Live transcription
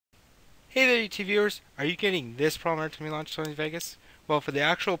Hey there, YouTube viewers. Are you getting this problem every time you launch Sony Vegas? Well, for the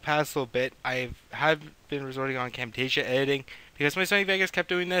actual past little bit, have been resorting on Camtasia editing because my Sony Vegas kept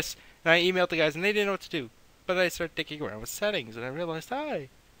doing this, and I emailed the guys and they didn't know what to do. But I started digging around with settings, and I realized, hi,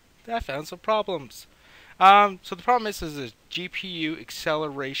 I found some problems. So the problem is a GPU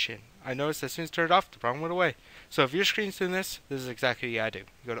acceleration. I noticed as soon as I turned it off, the problem went away. So if your screen's doing this, this is exactly what you gotta do.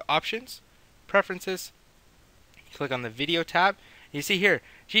 You go to Options, Preferences, click on the Video tab. You see here,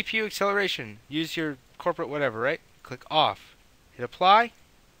 GPU acceleration. Use your corporate whatever, right? Click off. Hit apply.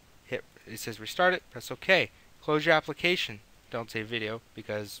 It says restart it. Press OK. Close your application. Don't save video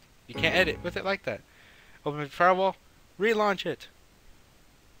because you can't edit with it like that. Open Firewall. Relaunch it.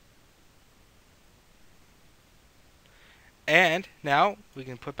 And now we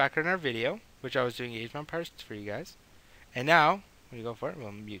can put back in our video, which I was doing age mount parts for you guys. And now, when you go for it,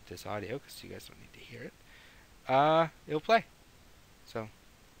 we'll mute this audio because you guys don't need to hear it. It'll play. So,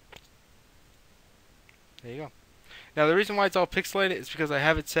 there you go. Now the reason why it's all pixelated is because I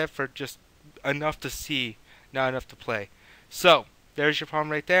have it set for just enough to see, not enough to play. So, there's your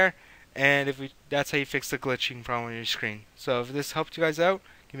problem right there. And that's how you fix the glitching problem on your screen. So if this helped you guys out,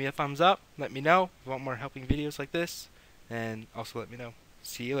 give me a thumbs up. Let me know if you want more helping videos like this. And also let me know.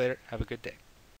 See you later. Have a good day.